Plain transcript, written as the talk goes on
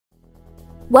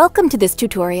Welcome to this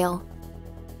tutorial.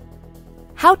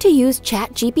 How to use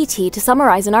Chat GPT to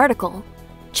summarize an article.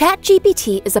 Chat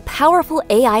GPT is a powerful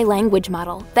AI language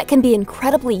model that can be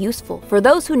incredibly useful for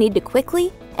those who need to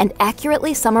quickly and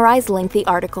accurately summarize lengthy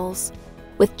articles.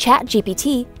 With Chat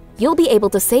GPT, you'll be able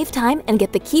to save time and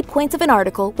get the key points of an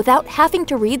article without having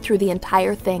to read through the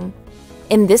entire thing.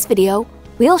 In this video,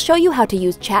 we'll show you how to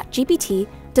use Chat GPT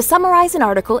to summarize an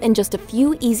article in just a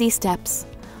few easy steps.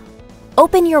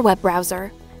 Open your web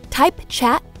browser, type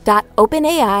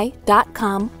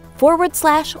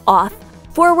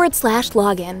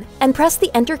chat.openai.com/auth/login and press the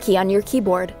Enter key on your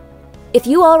keyboard. If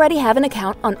you already have an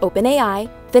account on OpenAI,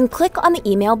 then click on the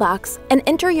email box and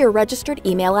enter your registered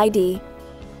email ID.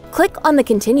 Click on the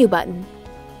Continue button.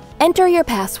 Enter your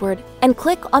password and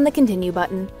click on the Continue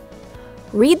button.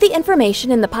 Read the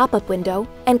information in the pop-up window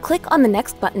and click on the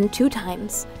Next button 2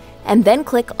 times, and then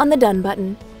click on the Done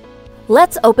button.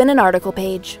 Let's open an article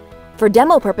page. For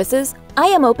demo purposes, I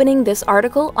am opening this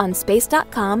article on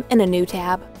space.com in a new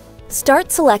tab.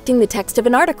 Start selecting the text of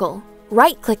an article.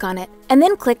 Right-click on it, and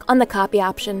then click on the Copy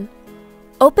option.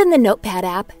 Open the Notepad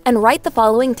app and write the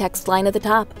following text line at the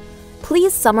top.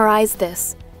 Please summarize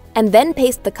this, and then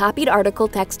paste the copied article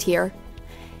text here.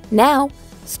 Now,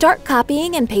 start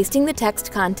copying and pasting the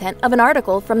text content of an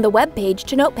article from the web page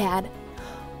to Notepad.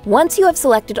 Once you have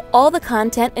selected all the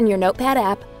content in your Notepad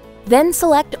app, then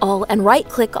select all and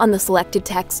right-click on the selected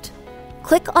text.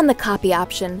 Click on the Copy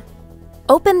option.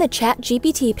 Open the Chat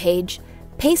GPT page,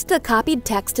 paste the copied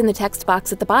text in the text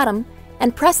box at the bottom,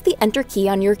 and press the Enter key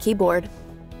on your keyboard.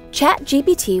 Chat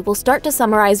GPT will start to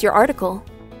summarize your article.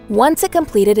 Once it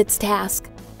completed its task,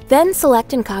 then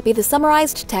select and copy the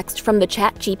summarized text from the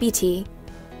Chat GPT.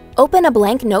 Open a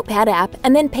blank Notepad app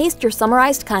and then paste your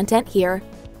summarized content here.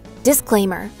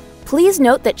 Disclaimer: please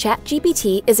note that Chat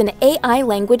GPT is an AI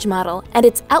language model and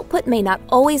its output may not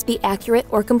always be accurate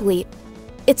or complete.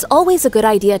 It's always a good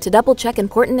idea to double-check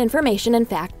important information and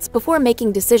facts before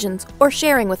making decisions or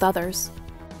sharing with others.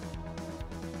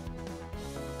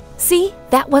 See,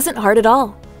 that wasn't hard at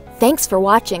all. Thanks for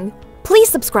watching. Please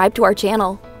subscribe to our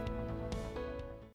channel.